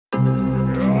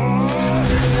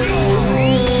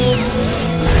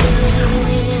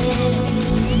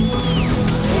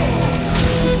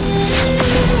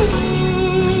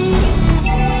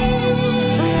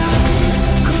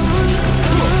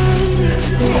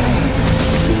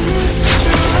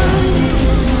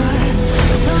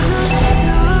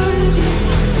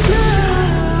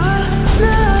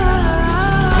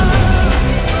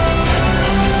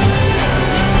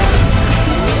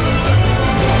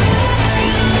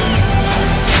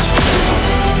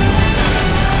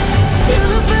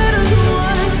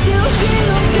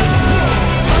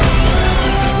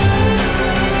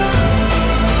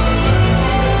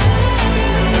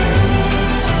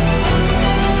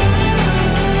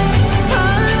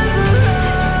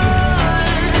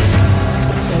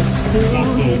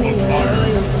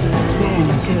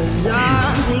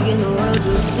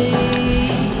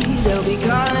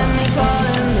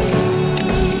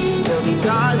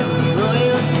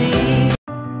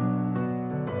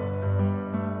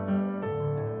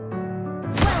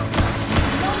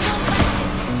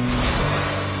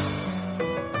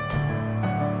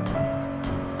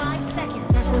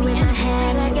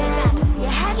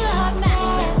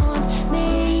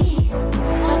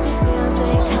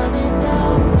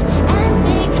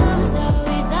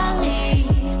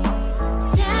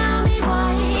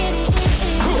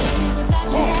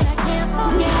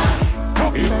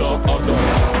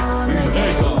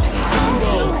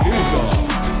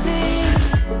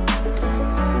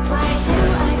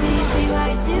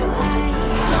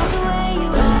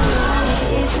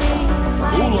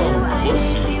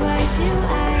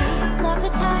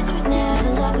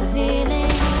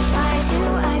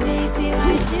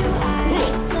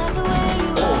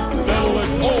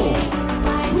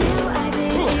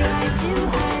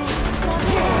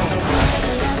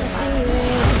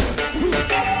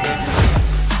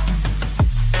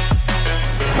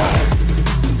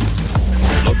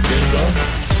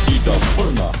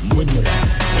pernah menyerah.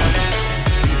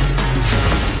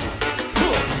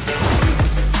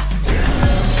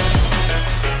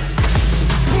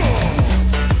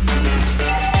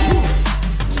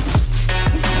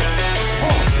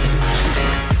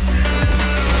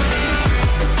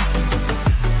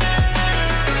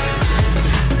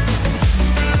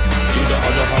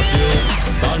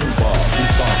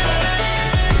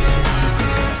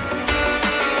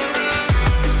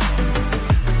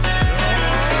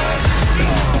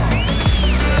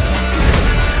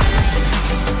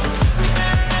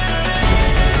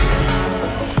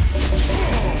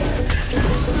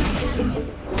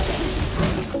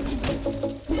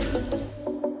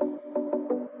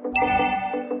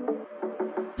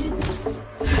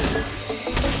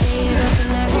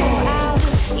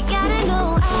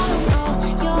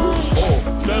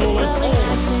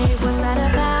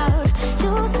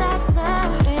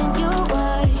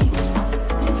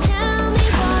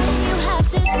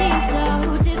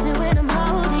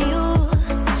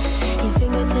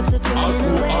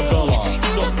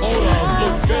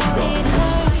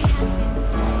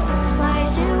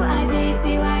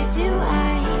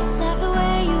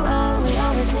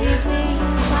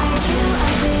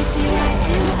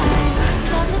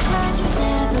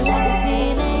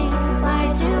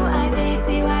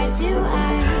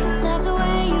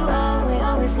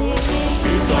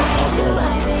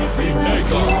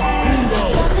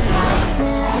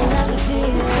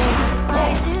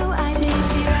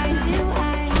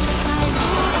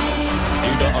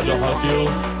 Ada hasil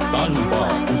tanpa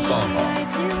usaha.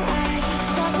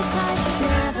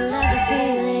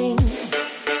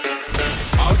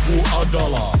 Aku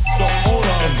adalah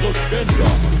seorang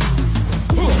legenda.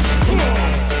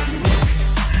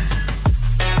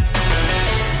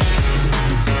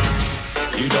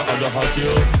 Tidak ada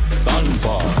hasil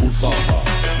tanpa usaha.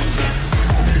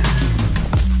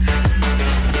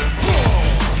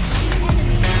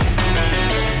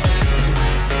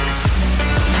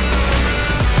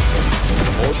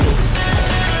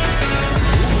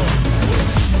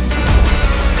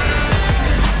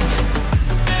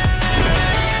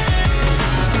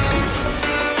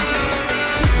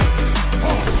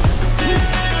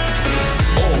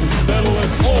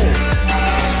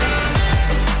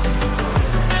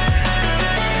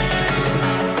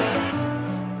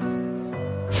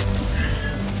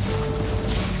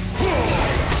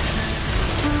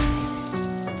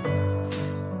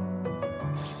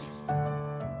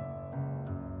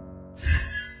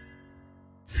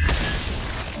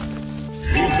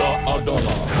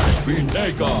 Adalah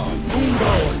Bineka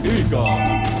Tunggal Ika.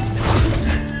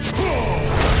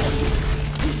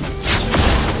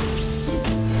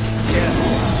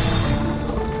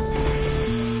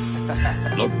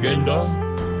 Legenda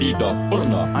tidak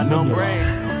pernah menyerah.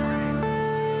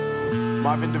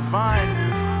 Marvin Divine.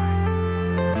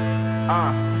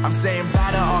 I'm saying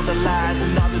bye to all the lies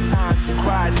and all the times you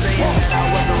cried, saying that I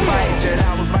wasn't right, that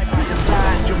I was right by your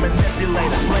side. You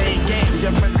manipulator, playing games, your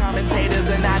friends commentators,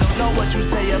 and I don't know what you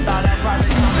say about our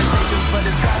private conversations, but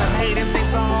it's got them hating.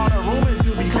 Thanks to all the rumors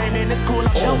you be claiming. It's cool,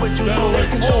 I'm done with you, so they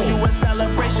can throw you a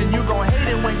celebration. You gon'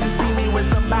 hate it when you see me with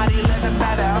somebody living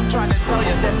better. I'm trying to tell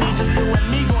you that me just doing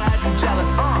me gon' have you jealous.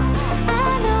 I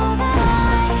know that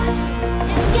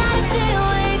I gotta stay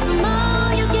away from all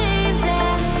your games,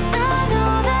 yeah. I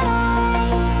know that I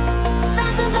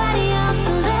found somebody else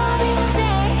to love you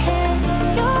today.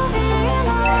 You'll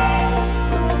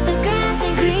realize the grass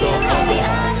ain't green on the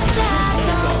other side.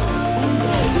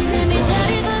 You did me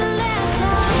dirty for the last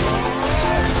time,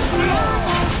 so now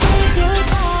let's say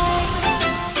goodbye.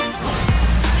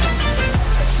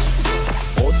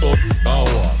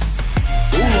 Gatotkaca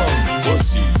tulang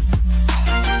besi.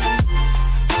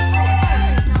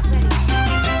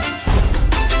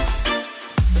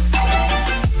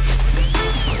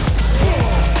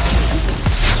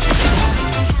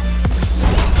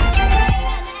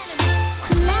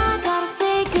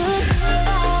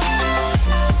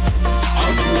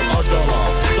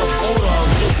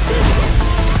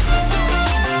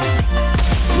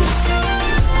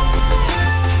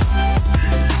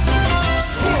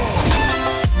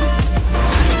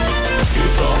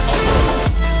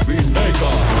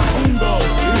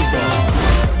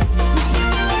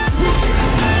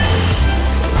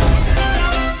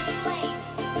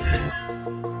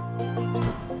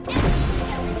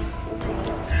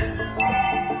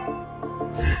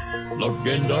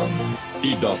 Legenda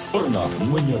tidak pernah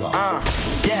menyerah.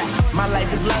 Yeah, my life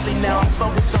is lovely now, it's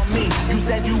focused on me. You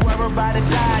said you were about to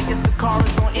die, I guess the car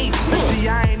is on E. But see,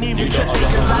 I ain't even tripping,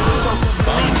 cause I just chose to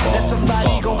believe that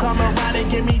somebody gon' come around and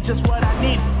give me just what I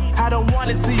need. I don't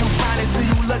wanna see you crying, see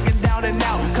you looking down and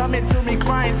out. Coming to me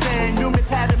crying, saying you miss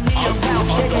having me around.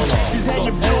 Gave you chances and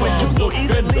you blew it. You so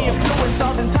easily influenced.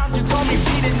 All the times you told me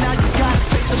beat it, now you gotta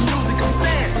face the music. I'm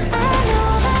saying I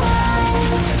know that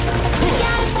you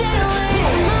gotta stay away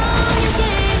from all your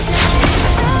games.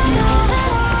 I know that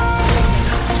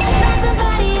find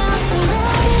somebody else to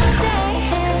love you today.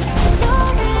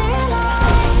 Don't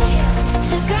realize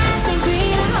the grass ain't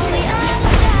green on the other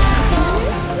side.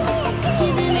 You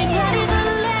did me dirty the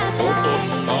last time,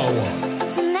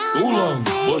 so now I gotta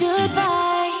say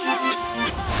goodbye.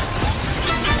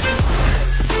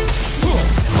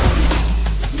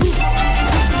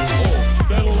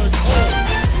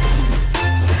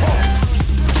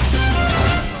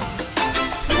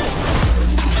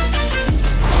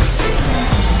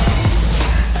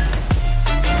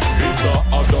 Kita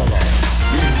adalah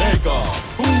Bineka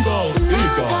Tunggal So now I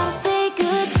Ika. gotta say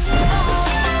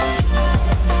goodbye.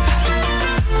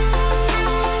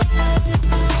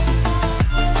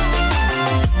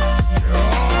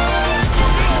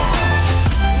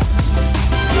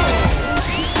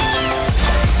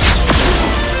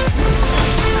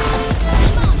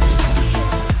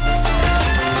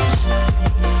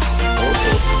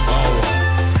 Otot awal,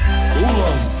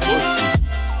 tulang besi.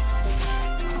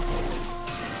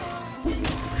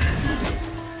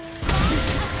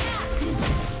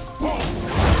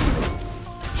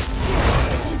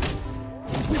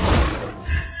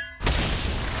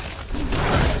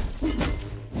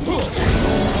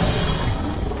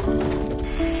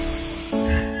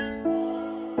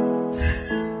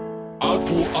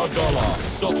 Aku adalah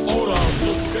seorang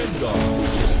legenda.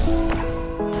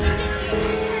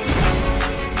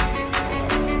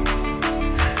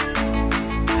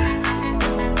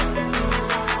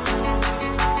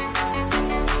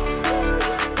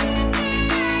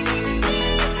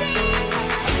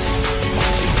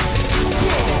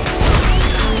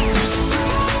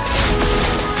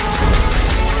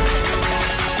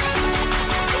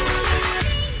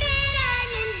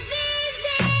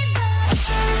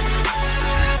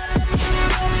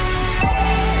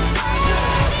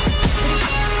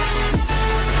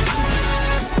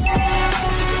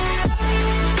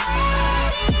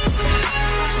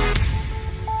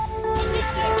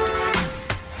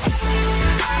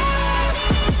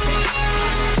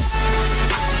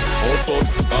 Otot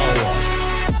awal,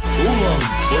 tulang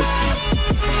besi.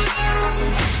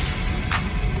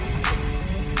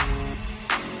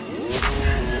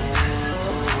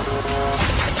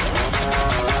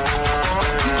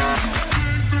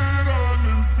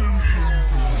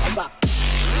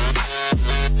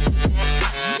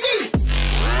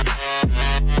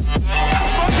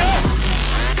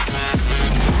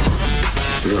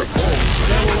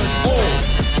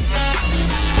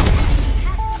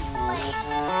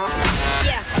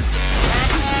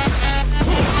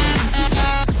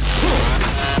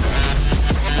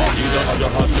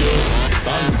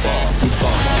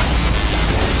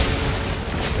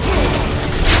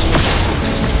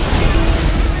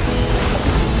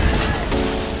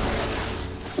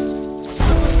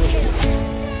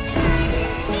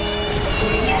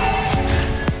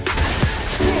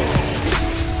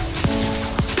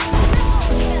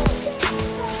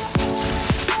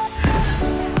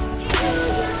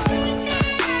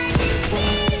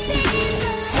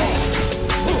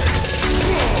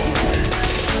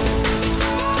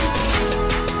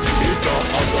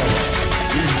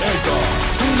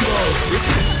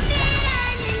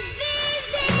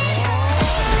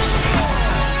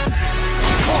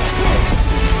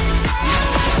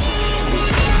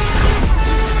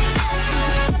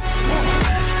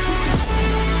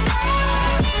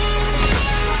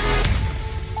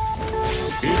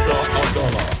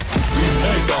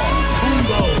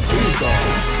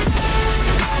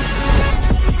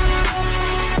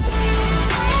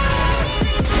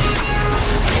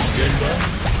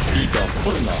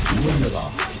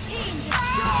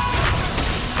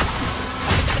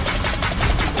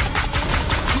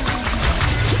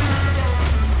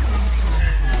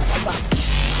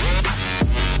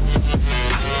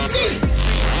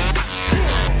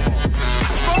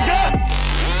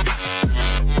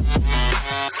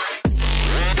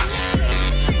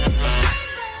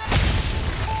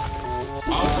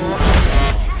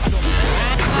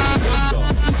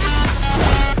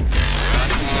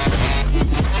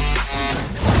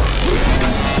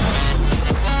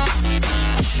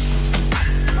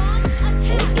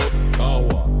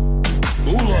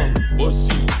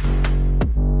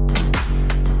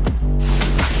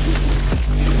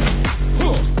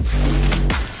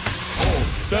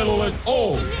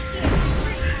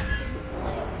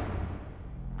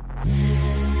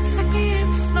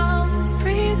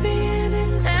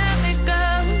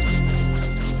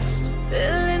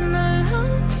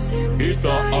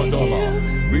 Kita adalah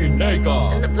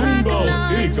Bineka And the black Tunggal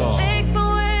nights Ika. make my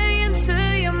way into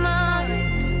your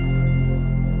mind.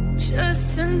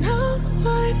 Just to know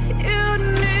what you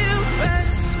knew.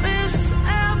 Restless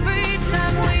every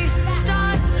time we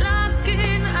start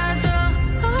locking eyes.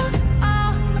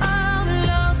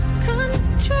 Lost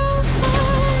control.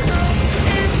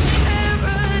 It's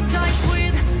paradise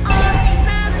with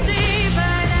honesty,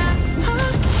 but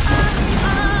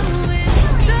I'm with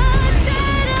the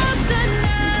dead of the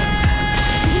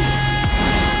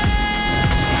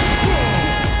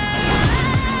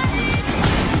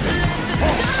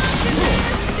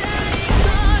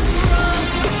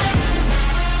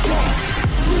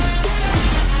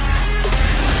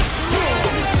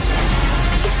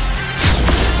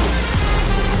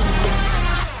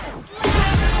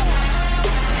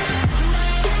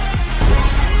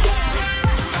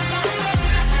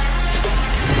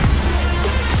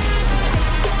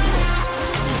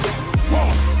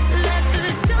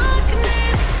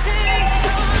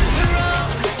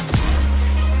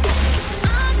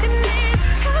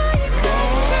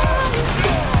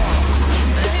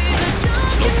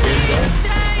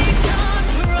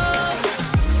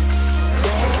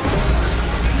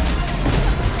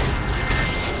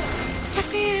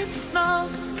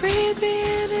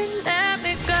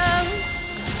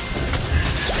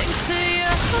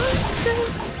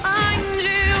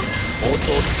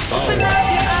Otot Open tawa. up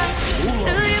your eyes till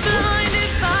you're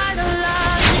blinded by the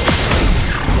light,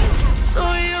 so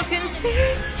you can see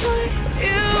what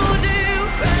you do.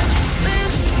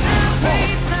 Restless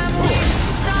every time we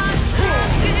start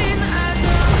looking at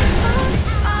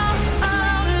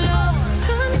lost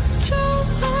control.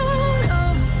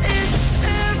 It's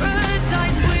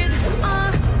paradise with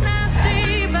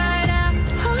honesty, but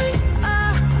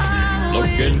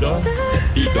Legenda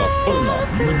tidak pernah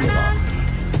menyerah.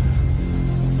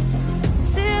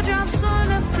 Teardrops on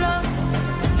the floor.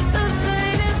 The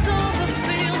pain is over.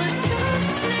 Feel the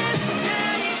darkness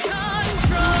take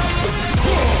control.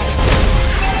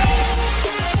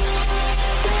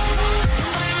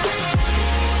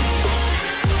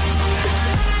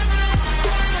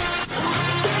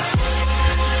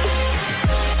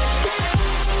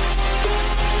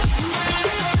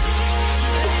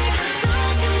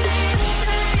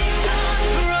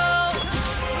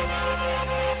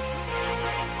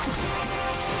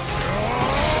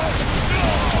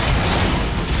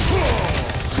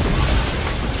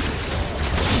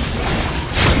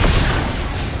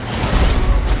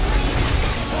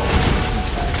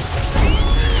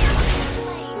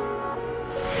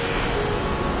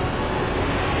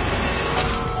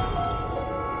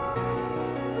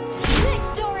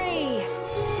 Victory!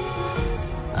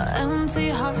 Empty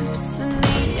hearts and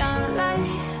neon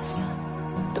lights.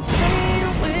 The pain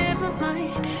with my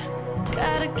mind.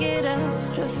 Gotta get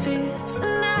out of here.